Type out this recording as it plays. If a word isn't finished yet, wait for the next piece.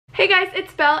Hey guys,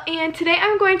 it's Belle, and today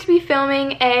I'm going to be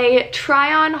filming a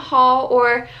try-on haul,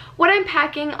 or what I'm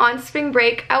packing on spring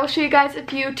break. I will show you guys a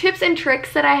few tips and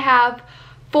tricks that I have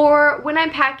for when I'm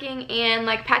packing and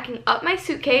like packing up my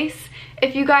suitcase.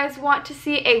 If you guys want to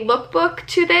see a lookbook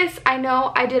to this, I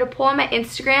know I did a poll on my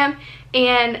Instagram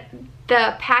and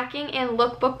the packing and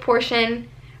lookbook portion,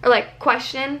 or like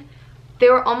question, they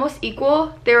were almost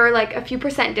equal. They were like a few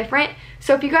percent different.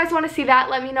 So if you guys want to see that,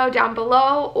 let me know down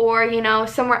below, or you know,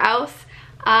 somewhere else.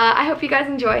 I hope you guys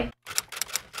enjoy.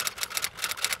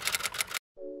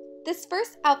 This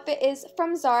first outfit is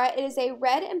from ZARA. It is a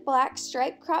red and black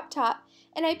striped crop top,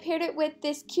 and I paired it with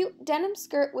this cute denim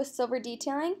skirt with silver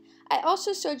detailing. I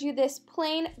also showed you this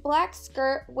plain black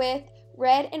skirt with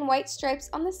red and white stripes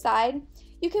on the side.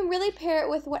 You can really pair it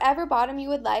with whatever bottom you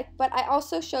would like, but I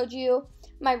also showed you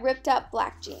my ripped up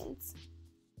black jeans.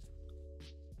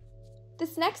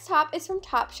 This next top is from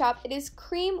TOPSHOP. It is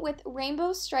cream with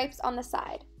rainbow stripes on the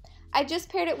side. I just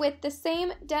paired it with the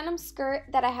same denim skirt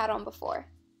that I had on before.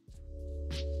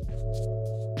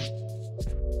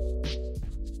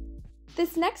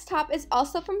 This next top is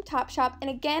also from TOPSHOP, and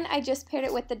again I just paired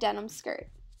it with the denim skirt.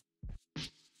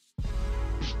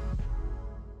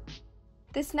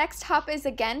 This next top is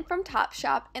again from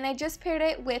TOPSHOP, and I just paired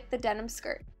it with the denim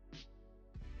skirt.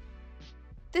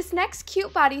 This next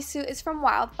cute bodysuit is from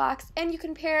Wildfox, and you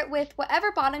can pair it with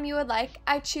whatever bottom you would like.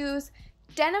 I choose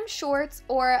denim shorts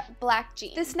or black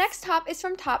jeans. This next top is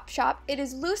from TOPSHOP. It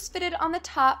is loose fitted on the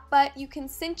top, but you can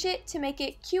cinch it to make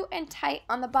it cute and tight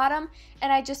on the bottom,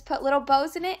 and I just put little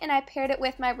bows in it, and I paired it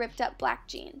with my ripped up black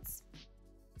jeans.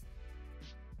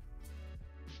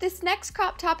 This next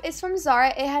crop top is from ZARA.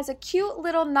 It has a cute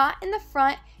little knot in the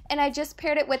front, and I just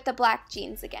paired it with the black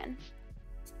jeans again.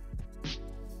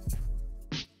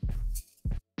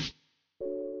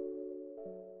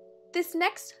 This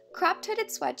next crop-toted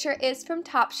sweatshirt is from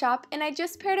TOPSHOP, and I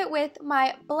just paired it with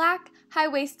my black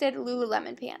high-waisted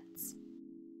Lululemon pants.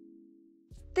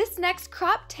 This next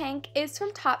crop tank is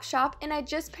from TOPSHOP, and I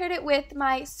just paired it with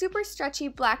my super stretchy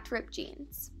black ripped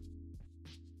jeans.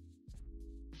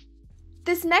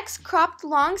 This next cropped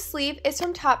long sleeve is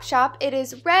from TOPSHOP. It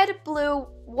is red, blue,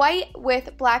 white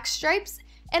with black stripes,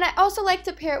 and I also like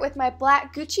to pair it with my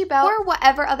black Gucci belt or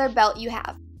whatever other belt you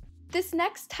have. This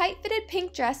next tight-fitted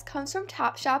pink dress comes from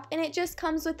TOPSHOP, and it just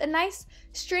comes with a nice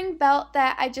string belt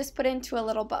that I just put into a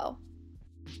little bow.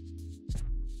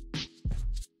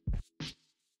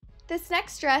 This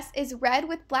next dress is red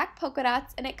with black polka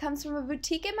dots, and it comes from a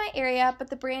boutique in my area, but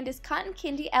the brand is Cotton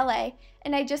Candy LA,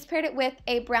 and I just paired it with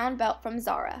a brown belt from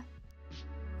ZARA.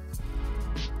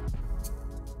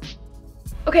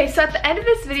 Okay, so at the end of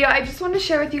this video, I just wanted to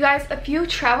share with you guys a few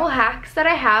travel hacks that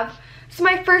I have. So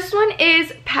my first one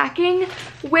is packing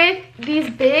with these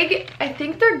big, I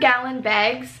think they're gallon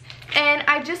bags, and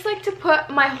I just like to put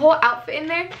my whole outfit in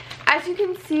there. As you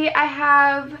can see, I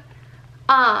have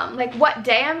like what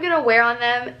day I'm gonna wear on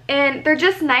them, and they're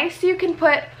just nice, so you can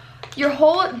put your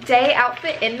whole day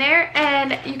outfit in there,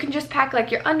 and you can just pack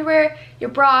like your underwear, your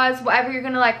bras, whatever you're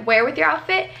gonna like wear with your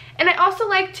outfit. And I also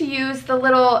like to use the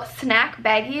little snack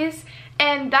baggies,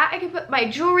 and that I can put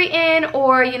my jewelry in,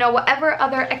 or you know, whatever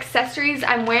other accessories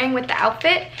I'm wearing with the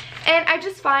outfit. And I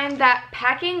just find that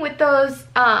packing with those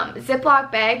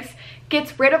Ziploc bags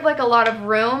gets rid of like a lot of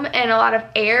room and a lot of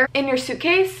air in your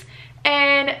suitcase.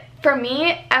 And for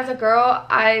me, as a girl,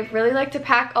 I really like to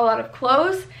pack a lot of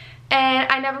clothes, and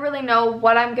I never really know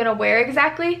what I'm gonna wear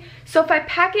exactly. So if I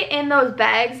pack it in those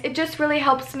bags, it just really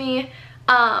helps me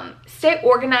stay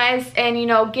organized and, you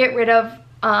know, get rid of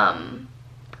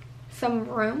some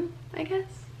room, I guess.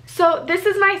 So this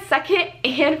is my second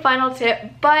and final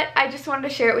tip, but I just wanted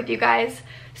to share it with you guys.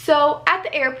 So at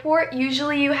the airport,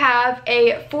 usually you have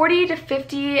a 40 to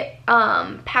 50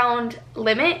 pound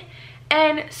limit.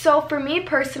 And so for me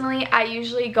personally, I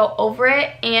usually go over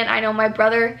it, and I know my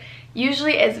brother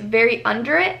usually is very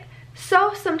under it.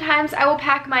 So sometimes I will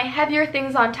pack my heavier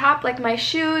things on top, like my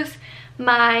shoes,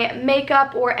 my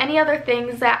makeup, or any other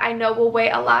things that I know will weigh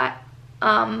a lot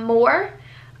more.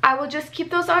 I will just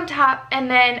keep those on top, and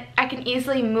then I can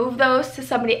easily move those to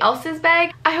somebody else's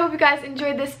bag. I hope you guys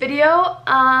enjoyed this video.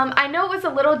 I know it was a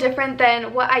little different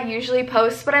than what I usually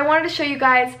post, but I wanted to show you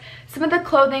guys some of the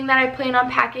clothing that I plan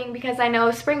on packing, because I know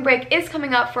spring break is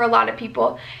coming up for a lot of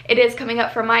people. It is coming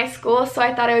up for my school, so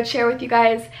I thought I would share with you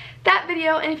guys that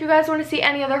video. And if you guys want to see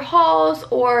any other hauls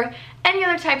or any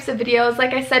other types of videos,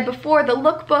 like I said before, the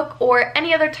lookbook or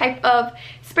any other type of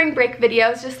spring break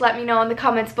videos, just let me know in the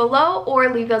comments below or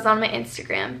leave those on my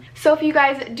Instagram. So if you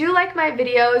guys do like my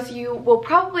videos, you will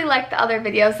probably like the other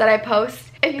videos that I post.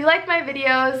 If you like my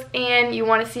videos and you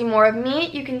want to see more of me,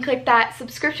 you can click that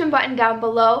subscription button down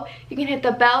below. You can hit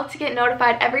the bell to get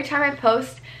notified every time I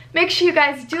post. Make sure you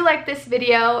guys do like this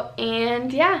video,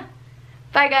 and yeah,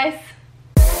 bye guys.